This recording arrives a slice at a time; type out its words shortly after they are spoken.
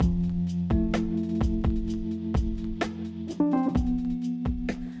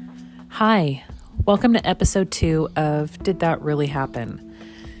Hi, welcome to episode 2 of Did That Really Happen?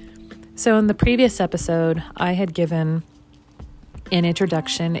 So in the previous episode, I had given an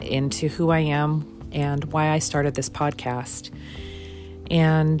introduction into who I am and why I started this podcast.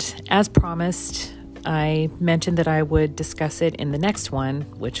 And as promised, I mentioned that I would discuss it in the next one,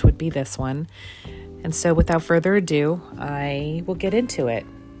 which would be this one. And so without further ado, I will get into it.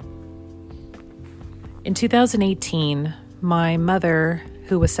 In 2018, my mother,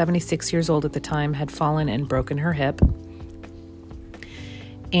 who was 76 years old at the time, had fallen and broken her hip.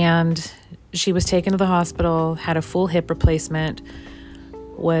 And she was taken to the hospital, had a full hip replacement,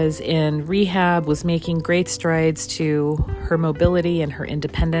 was in rehab, was making great strides to her mobility and her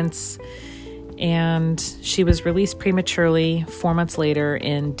independence. And she was released prematurely 4 months later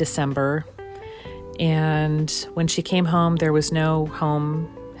in December. And when she came home, there was no home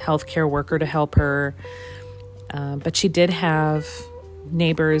healthcare worker to help her. But she did have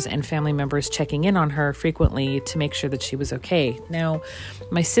neighbors and family members checking in on her frequently to make sure that she was okay. Now,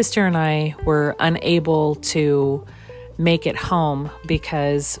 my sister and I were unable to make it home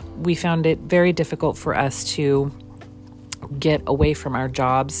because we found it very difficult for us to get away from our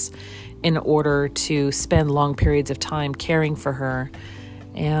jobs in order to spend long periods of time caring for her.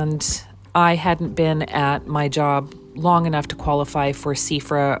 And I hadn't been at my job long enough to qualify for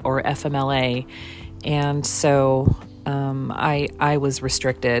CFRA or FMLA. And so I was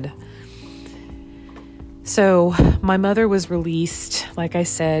restricted. So my mother was released, like I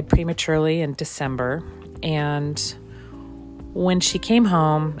said, prematurely in December. And when she came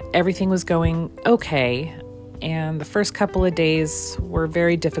home, everything was going okay. And the first couple of days were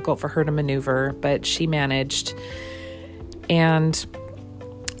very difficult for her to maneuver, but she managed. And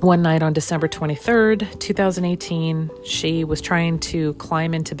one night on December 23rd, 2018, she was trying to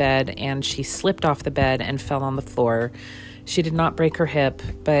climb into bed and she slipped off the bed and fell on the floor. She did not break her hip,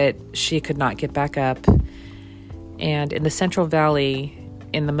 but she could not get back up. And in the Central Valley,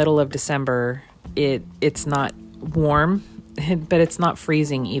 in the middle of December, it's not warm, but it's not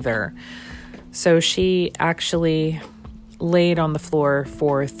freezing either. So she actually laid on the floor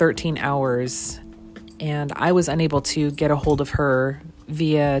for 13 hours, and I was unable to get a hold of her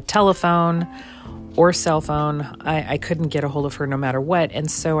via telephone or cell phone. I couldn't get a hold of her no matter what.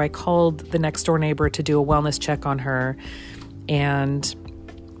 And so I called the next door neighbor to do a wellness check on her. And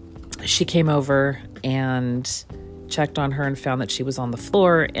she came over and checked on her and found that she was on the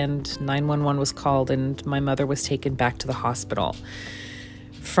floor, and 911 was called and my mother was taken back to the hospital.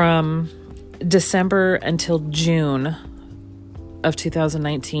 From December until June of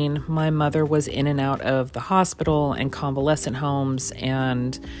 2019, my mother was in and out of the hospital and convalescent homes,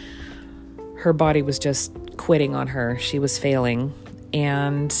 and her body was just quitting on her. She was failing,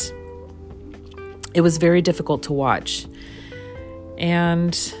 and it was very difficult to watch.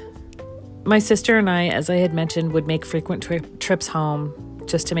 And my sister and I, as I had mentioned, would make frequent trips home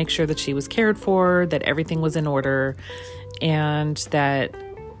just to make sure that she was cared for, that everything was in order, and that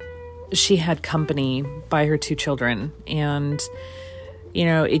she had company by her 2 children. And, you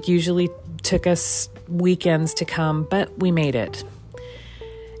know, it usually took us weekends to come, but we made it.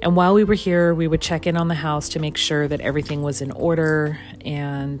 And while we were here, we would check in on the house to make sure that everything was in order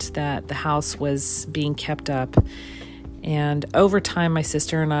and that the house was being kept up. And over time, my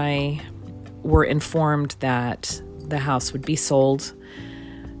sister and I were informed that the house would be sold,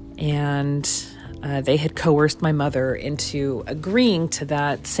 and they had coerced my mother into agreeing to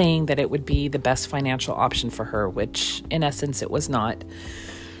that, saying that it would be the best financial option for her, which in essence it was not.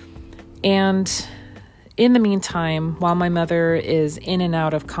 And in the meantime, while my mother is in and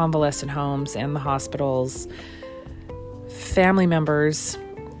out of convalescent homes and the hospitals, family members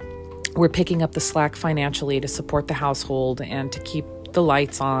were picking up the slack financially to support the household and to keep the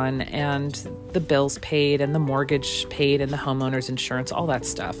lights on and the bills paid and the mortgage paid and the homeowner's insurance, all that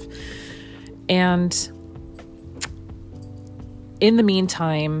stuff. And in the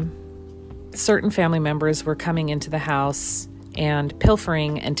meantime, certain family members were coming into the house and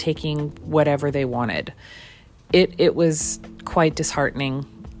pilfering and taking whatever they wanted. It was quite disheartening,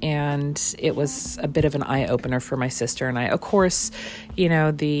 and it was a bit of an eye-opener for my sister and I. Of course, you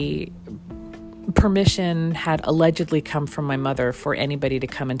know, the permission had allegedly come from my mother for anybody to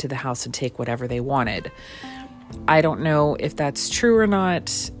come into the house and take whatever they wanted. I don't know if that's true or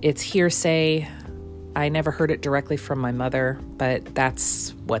not. It's hearsay. I never heard it directly from my mother, but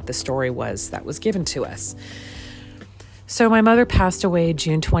that's what the story was that was given to us. So my mother passed away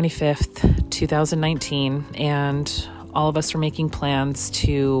June 25th, 2019, and all of us were making plans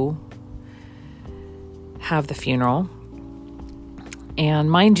to have the funeral. And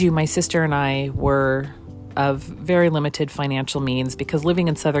mind you, my sister and I were of very limited financial means, because living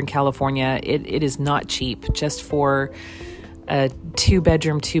in Southern California, it is not cheap. Just for a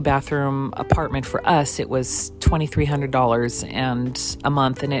 2-bedroom, 2-bathroom apartment for us, it was $2,300 and a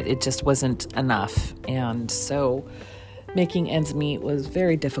month, and it just wasn't enough. And so making ends meet was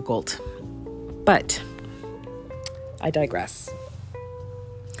very difficult. But I digress.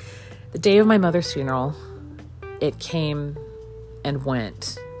 The day of my mother's funeral, it came and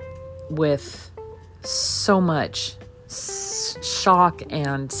went with so much shock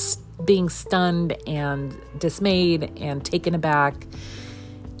and being stunned and dismayed and taken aback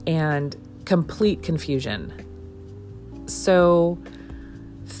and complete confusion. So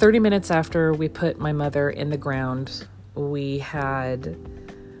 30 minutes after we put my mother in the ground, we had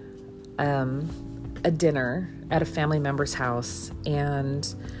a dinner at a family member's house. And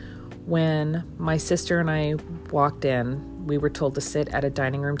when my sister and I walked in, we were told to sit at a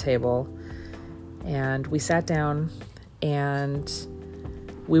dining room table, and we sat down, and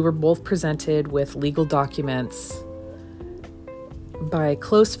we were both presented with legal documents by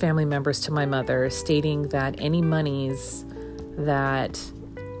close family members to my mother stating that any monies that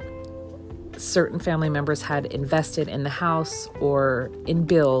certain family members had invested in the house or in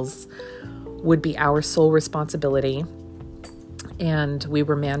bills would be our sole responsibility, and we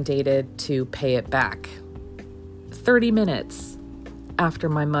were mandated to pay it back. 30 minutes after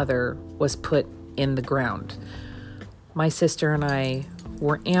my mother was put in the ground, my sister and I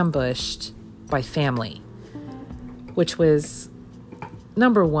were ambushed by family, which was,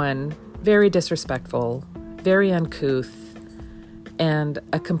 number one, very disrespectful, very uncouth, and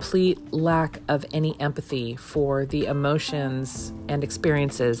a complete lack of any empathy for the emotions and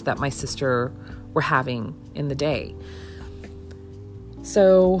experiences that my sister were having in the day.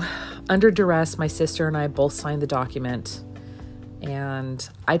 So, under duress, my sister and I both signed the document, and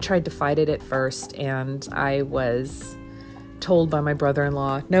I tried to fight it at first, and I was told by my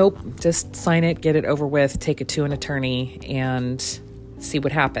brother-in-law, nope, just sign it, get it over with, take it to an attorney, and see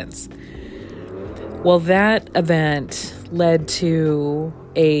what happens. Well, that event led to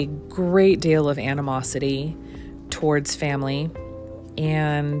a great deal of animosity towards family,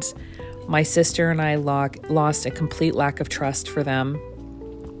 and my sister and I lost a complete lack of trust for them.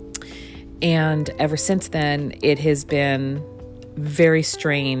 And ever since then, it has been very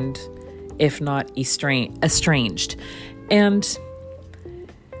strained, if not estranged. And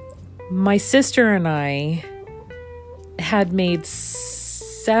my sister and I had made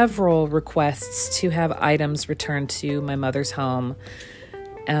several requests to have items returned to my mother's home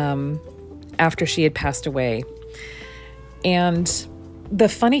after she had passed away. And the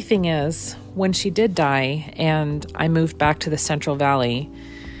funny thing is, when she did die and I moved back to the Central Valley,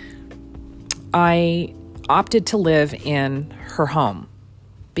 I opted to live in her home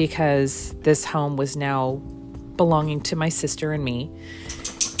because this home was now belonging to my sister and me.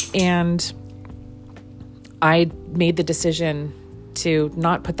 And I made the decision to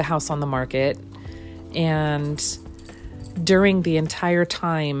not put the house on the market. And during the entire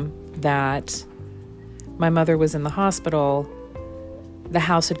time that my mother was in the hospital, the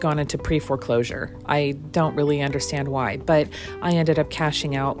house had gone into pre-foreclosure. I don't really understand why, but I ended up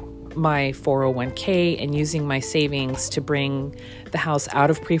cashing out my 401k and using my savings to bring the house out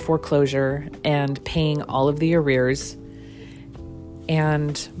of pre-foreclosure and paying all of the arrears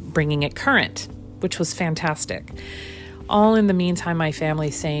and bringing it current, which was fantastic. All in the meantime, my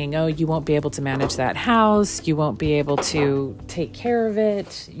family saying, oh, you won't be able to manage that house. You won't be able to take care of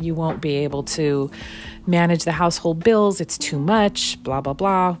it. You won't be able to manage the household bills. It's too much, blah, blah,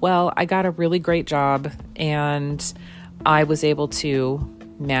 blah. Well, I got a really great job, and I was able to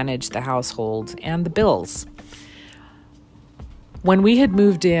manage the household and the bills. When we had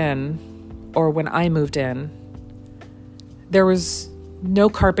moved in, or when I moved in, there was no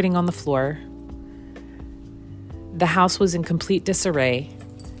carpeting on the floor. The house was in complete disarray.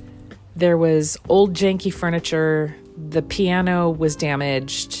 There was old janky furniture. The piano was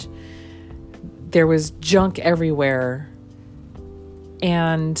damaged. There was junk everywhere.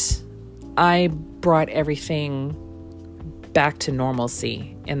 And I brought everything back to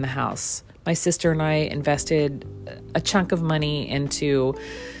normalcy in the house. My sister and I invested a chunk of money into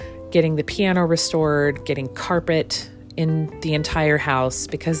getting the piano restored, getting carpet in the entire house,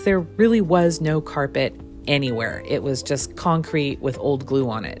 because there really was no carpet anywhere. It was just concrete with old glue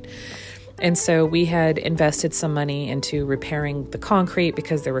on it. And so we had invested some money into repairing the concrete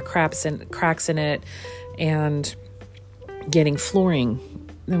because there were cracks in it, and getting flooring.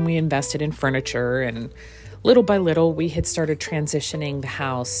 Then we invested in furniture, and little by little, we had started transitioning the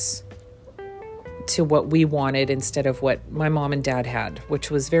house to what we wanted instead of what my mom and dad had, which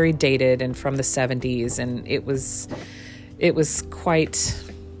was very dated and from the 70s. And it was quite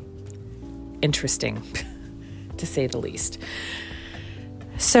interesting, to say the least.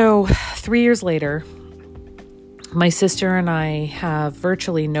 So 3 years later, my sister and I have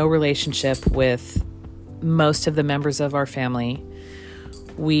virtually no relationship with most of the members of our family.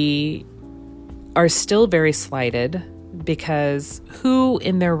 We are still very slighted because who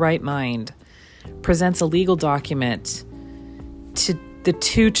in their right mind presents a legal document to the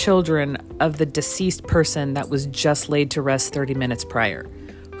 2 children of the deceased person that was just laid to rest 30 minutes prior?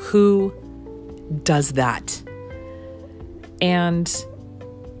 Who does that? And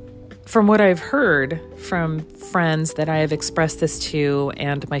from what I've heard from friends that I have expressed this to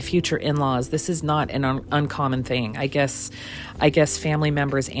and my future in-laws, this is not an uncommon thing. I guess family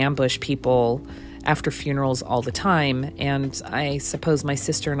members ambush people after funerals all the time, and I suppose my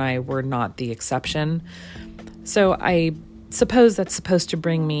sister and I were not the exception. So I suppose that's supposed to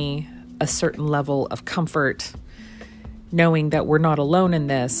bring me a certain level of comfort, knowing that we're not alone in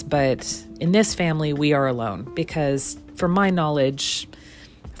this, but in this family, we are alone because from my knowledge,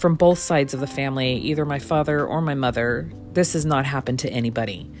 from both sides of the family, either my father or my mother, this has not happened to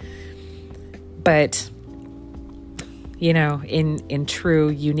anybody. But, you know, in true,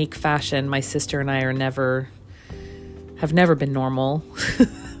 unique fashion, my sister and I have never been normal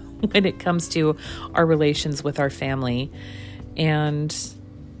when it comes to our relations with our family. And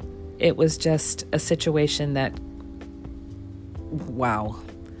it was just a situation that, wow,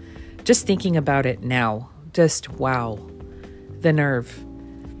 just thinking about it now, just wow, the nerve.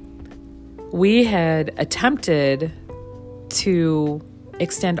 We had attempted to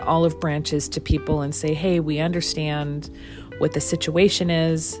extend olive branches to people and say, hey, we understand what the situation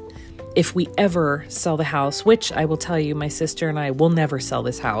is. If we ever sell the house, which I will tell you, my sister and I will never sell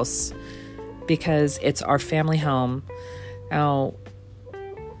this house because it's our family home. Now,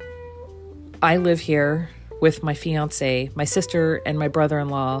 I live here with my fiance. My sister and my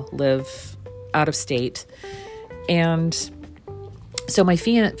brother-in-law live out of state. And so my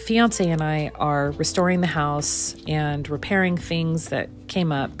fiance and I are restoring the house and repairing things that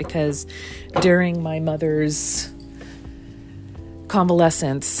came up because during my mother's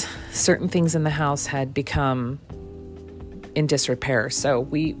convalescence, certain things in the house had become in disrepair. So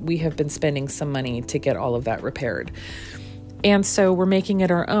we have been spending some money to get all of that repaired. And so we're making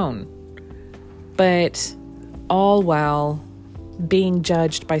it our own. But all while being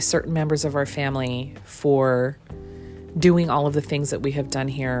judged by certain members of our family for doing all of the things that we have done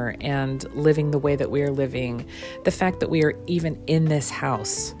here and living the way that we are living. The fact that we are even in this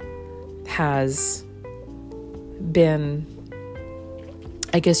house has been,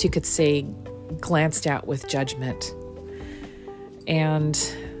 I guess you could say, glanced at with judgment. And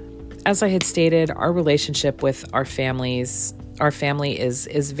as I had stated, our relationship with our family is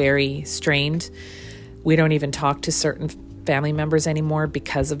very strained. We don't even talk to certain family members anymore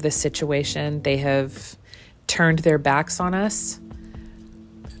because of this situation. They have turned their backs on us.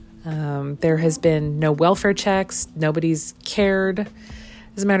 There has been no welfare checks. Nobody's cared.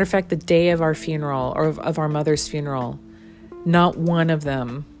 As a matter of fact, the day of our funeral, or of our mother's funeral, not one of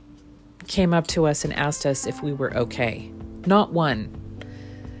them came up to us and asked us if we were okay. Not one.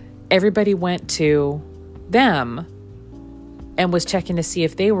 Everybody went to them and was checking to see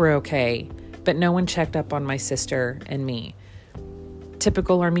if they were okay, but no one checked up on my sister and me.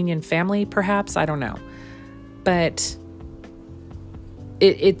 Typical Armenian family, perhaps? I don't know. But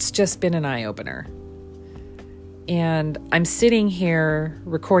it's just been an eye-opener. And I'm sitting here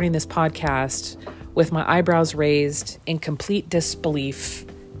recording this podcast with my eyebrows raised in complete disbelief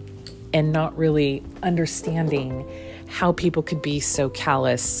and not really understanding how people could be so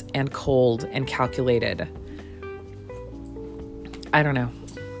callous and cold and calculated. I don't know.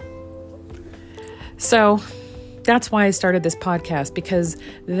 So that's why I started this podcast, because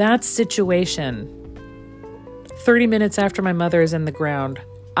that situation, 30 minutes after my mother is in the ground,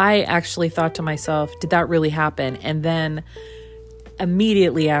 I actually thought to myself, did that really happen? And then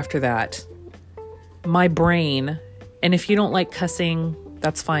immediately after that, my brain, and if you don't like cussing,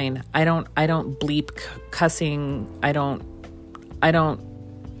 that's fine. I don't bleep cussing. I don't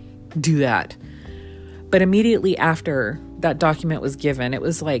do that. But immediately after that document was given, it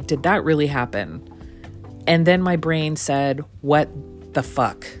was like, did that really happen? And then my brain said, what the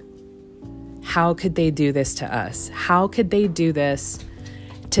fuck? How could they do this to us? How could they do this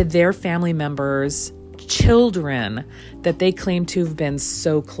to their family members, children that they claim to have been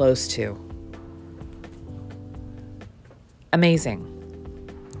so close to? Amazing.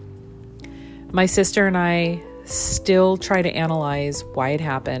 My sister and I still try to analyze why it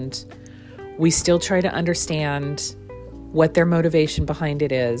happened. We still try to understand what their motivation behind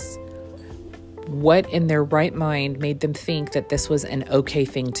it is, what in their right mind made them think that this was an okay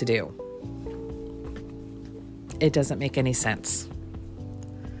thing to do. It doesn't make any sense.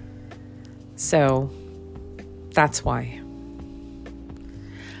 So that's why.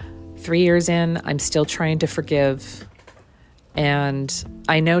 3 years in, I'm still trying to forgive. And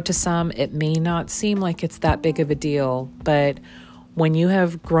I know to some it may not seem like it's that big of a deal, but when you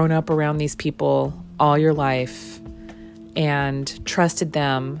have grown up around these people all your life and trusted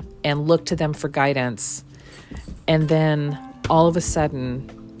them and looked to them for guidance, and then all of a sudden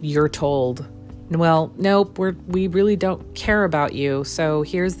you're told, well, nope, we really don't care about you, so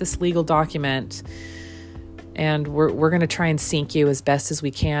here's this legal document, and we're going to try and sink you as best as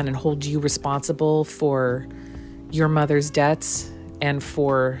we can and hold you responsible for your mother's debts and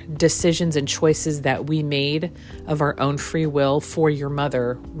for decisions and choices that we made of our own free will for your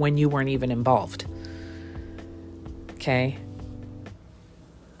mother when you weren't even involved. Okay?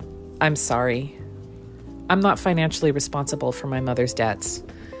 I'm sorry. I'm not financially responsible for my mother's debts.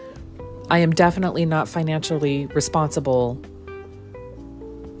 I am definitely not financially responsible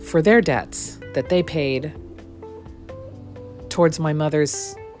for their debts that they paid towards my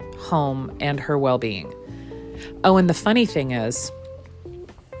mother's home and her well-being. Oh, and the funny thing is,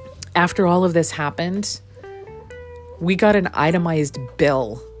 after all of this happened, we got an itemized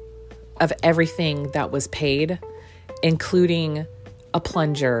bill of everything that was paid, including a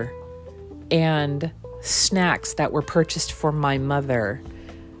plunger and snacks that were purchased for my mother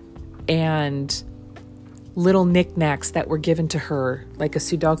and little knickknacks that were given to her, like a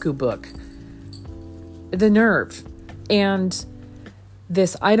Sudoku book. The nerve. And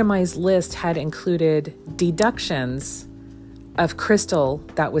this itemized list had included deductions of crystal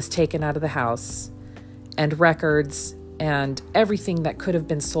that was taken out of the house and records and everything that could have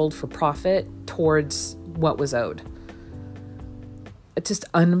been sold for profit towards what was owed. It's just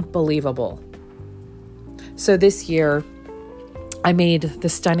unbelievable. So this year, I made the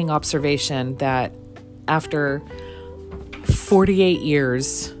stunning observation that after 48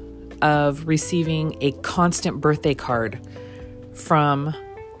 years of receiving a constant birthday card from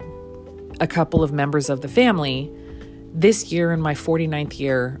a couple of members of the family, this year in my 49th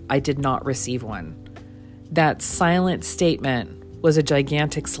year, I did not receive one. That silent statement was a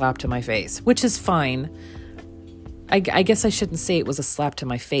gigantic slap to my face, which is fine. I guess I shouldn't say it was a slap to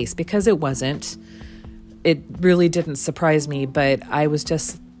my face because it wasn't. It really didn't surprise me, but I was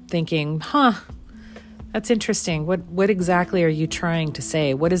just thinking, that's interesting. What exactly are you trying to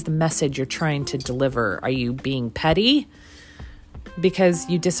say? What is the message you're trying to deliver? Are you being petty because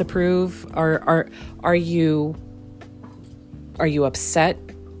you disapprove? Are you upset?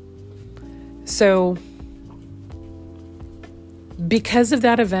 So because of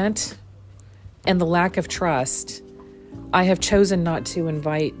that event and the lack of trust, I have chosen not to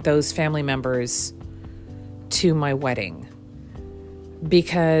invite those family members to my wedding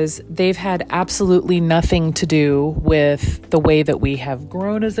because they've had absolutely nothing to do with the way that we have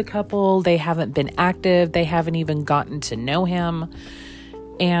grown as a couple. They haven't been active. They haven't even gotten to know him.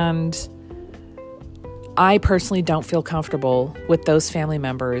 And I personally don't feel comfortable with those family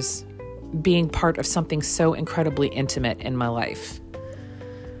members being part of something so incredibly intimate in my life.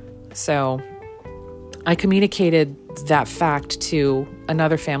 So I communicated that fact to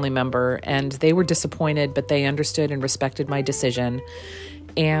another family member, and they were disappointed, but they understood and respected my decision.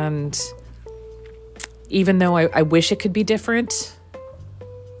 And even though I wish it could be different,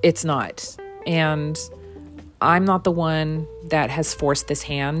 it's not. And I'm not the one that has forced this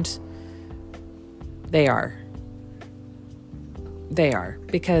hand. They are,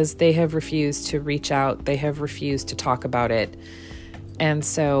 because they have refused to reach out. They have refused to talk about it. And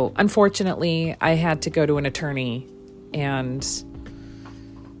so, unfortunately, I had to go to an attorney and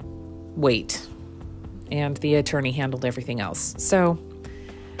wait. And the attorney handled everything else. So,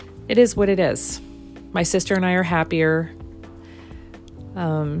 it is what it is. My sister and I are happier.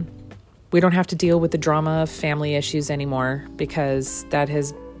 We don't have to deal with the drama of family issues anymore because that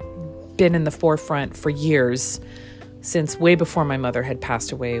has been in the forefront for years. Since way before my mother had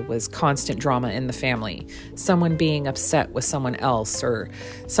passed away, was constant drama in the family. Someone being upset with someone else, or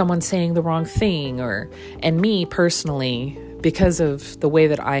someone saying the wrong thing, and me personally, because of the way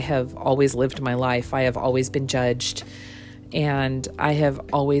that I have always lived my life, I have always been judged, and I have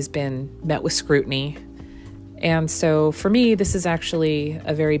always been met with scrutiny. And so for me, this is actually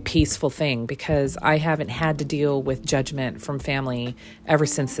a very peaceful thing because I haven't had to deal with judgment from family ever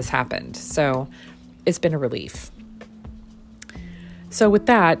since this happened. So it's been a relief. So with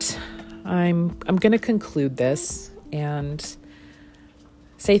that, I'm going to conclude this and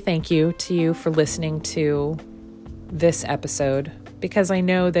say thank you to you for listening to this episode, because I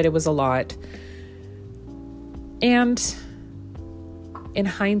know that it was a lot. And in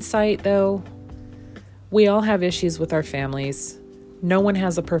hindsight, though, we all have issues with our families. No one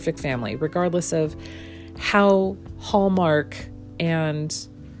has a perfect family, regardless of how Hallmark and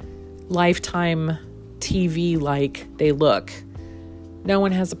Lifetime TV-like they look. No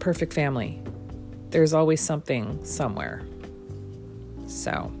one has a perfect family. There's always something somewhere.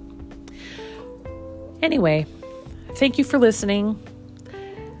 So, anyway, thank you for listening.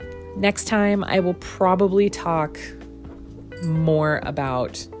 Next time, I will probably talk more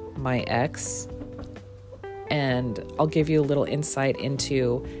about my ex, and I'll give you a little insight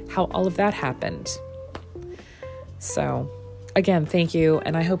into how all of that happened. So, again, thank you,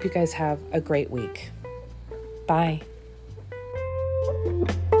 and I hope you guys have a great week. Bye.